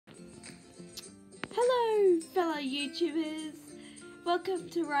Fellow YouTubers, welcome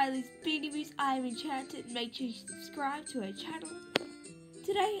to Riley's Beanie Boos. I am Enchanted. Make sure you subscribe to her channel.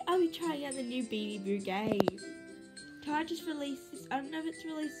 Today I'll be trying out the new Beanie Boo game. Ty just released this. I don't know if it's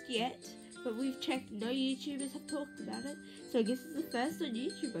released yet, but we've checked. No YouTubers have talked about it, so I guess it's the first on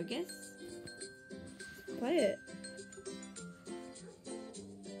YouTube. I guess. Play it.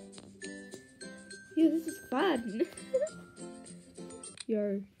 Yeah, this is fun.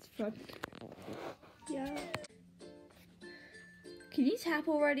 Yo, it's fun. Yeah. Can you tap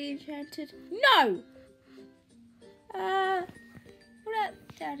already, Enchanted? No! What about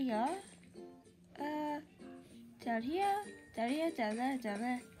down here? Down here, down here, down there, down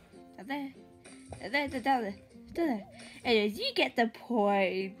there, down there, down there, down there, down there. Anyways, you get the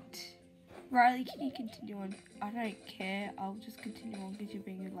point. Riley, can you continue on? I don't care. I'll just continue on because you're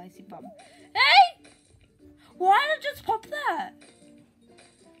being a lazy bum. Hey! Why did I just pop that?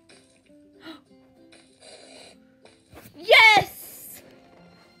 Yes!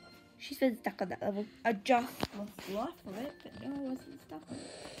 She's been stuck on that level. I just lost life from it, but no, I wasn't stuck on it.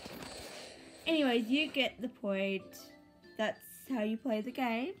 Anyways, you get the point. That's how you play the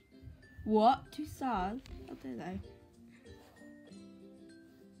game. What? 2 stars? How dare they?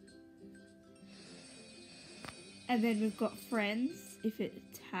 And then we've got friends, if it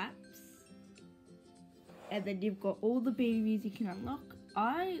taps. And then you've got all the babies you can unlock.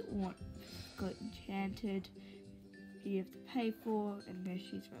 I want got Enchanted. You have to pay for, and there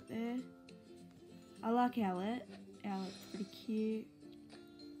she's right there. I like Owlet. Owlet's pretty cute.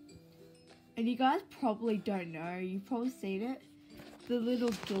 And you guys probably don't know, you've probably seen it. The little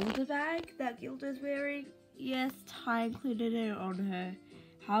Gilda bag that Gilda's wearing. Yes, Ty included it on her.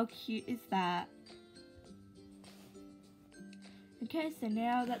 How cute is that? Okay, so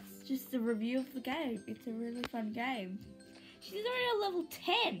now that's just a review of the game. It's a really fun game. She's already at level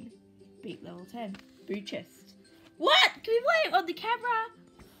 10. Beat level 10. Boot chest. What? Can we play it on the camera?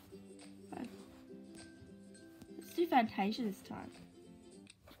 Fine. Let's do Fantasia this time.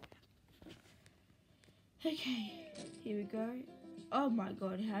 Okay, here we go. Oh my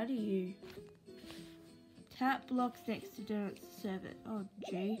god, how do you tap blocks next to donuts to serve it? Oh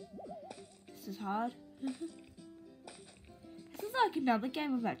gee, this is hard. This is like another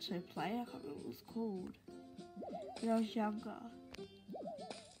game I've actually played. I can't remember what it was called when I was younger.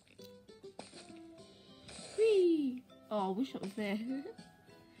 Whee! Oh, I wish it was there.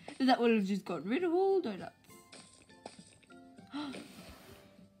 That would have just got rid of all donuts.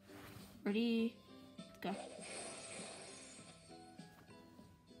 Ready? Let's go.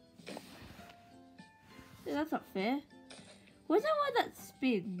 Yeah, that's not fair. Why is that why that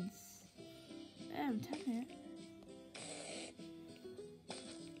spins? Yeah, I'm telling it.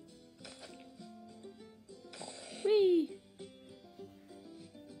 Whee!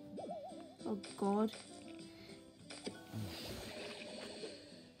 Oh god.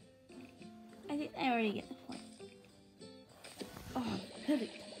 I think I already get the point. Oh,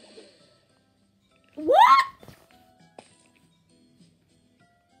 perfect. What?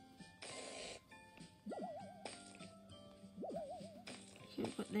 Okay,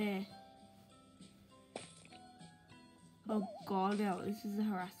 put there. Oh god, no, this is a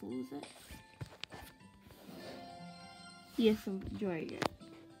harassal, is it? Yes, I'm enjoying it.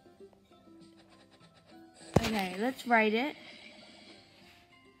 Okay, let's rate it.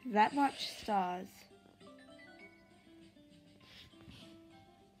 That much stars.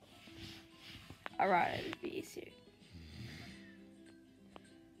 Alright, it'll be easier.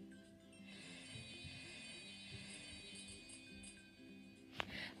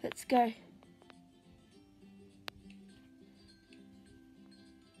 Let's go.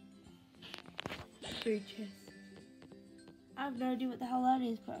 Food chest. I have no idea what the hell that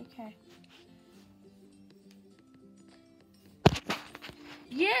is, but okay.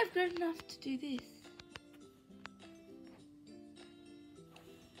 Yeah, I've got enough to do this.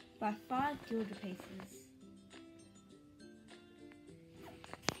 By 5 Gilda pieces.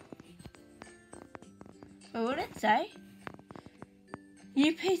 But what did it say?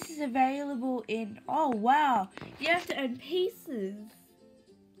 New pieces available in... Oh, wow. You have to earn pieces.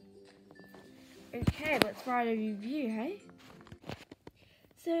 Okay, let's write a review, hey?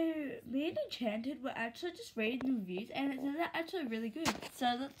 So, me and Enchanted were actually just reading the reviews, and it's actually really good.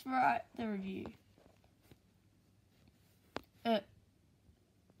 So, let's write the review.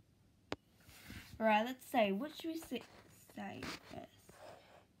 Right, let's say, what should we say first?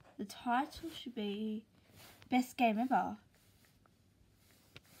 The title should be Best Game Ever.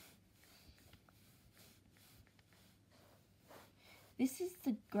 This is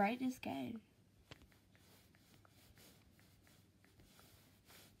the greatest game.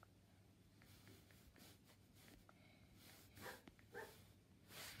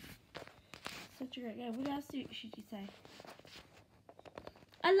 such a great game. What else should you say?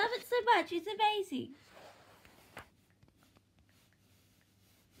 I love it so much. It's amazing.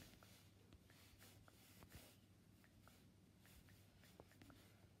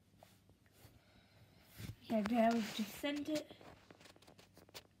 Okay, now we've just sent it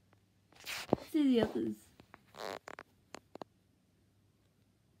to the others.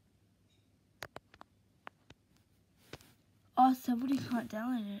 Oh, somebody can't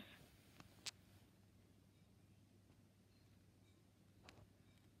download it.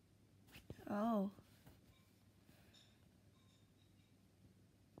 Oh.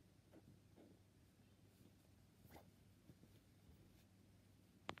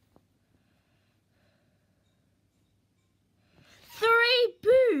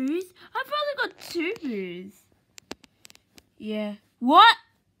 Boos? I've only got 2 boos. Yeah. What?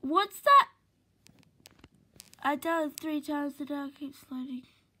 What's that? I dialed 3 times and now it keeps loading.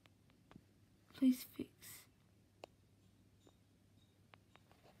 Please fix.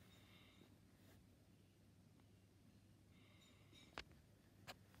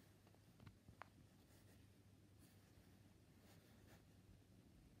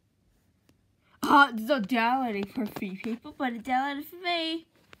 Oh, it's not downloading for a few people, but it downloaded for me.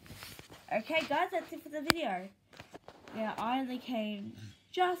 Okay, guys, that's it for the video. Now, I only came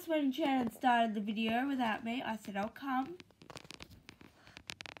just when Shannon started the video without me. I said, I'll come.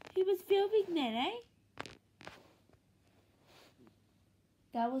 He was filming then, eh?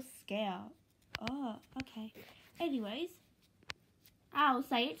 That was Scout. Oh, okay. Anyways, I'll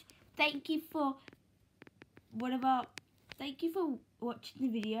say it. Thank you for Thank you for watching the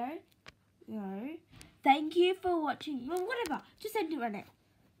video. No. Thank you for watching. Well, whatever. Just end it right now.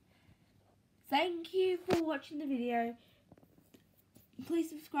 Thank you for watching the video. Please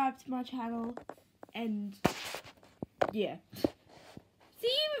subscribe to my channel. And yeah.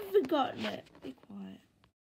 See, you've forgotten it. Be quiet.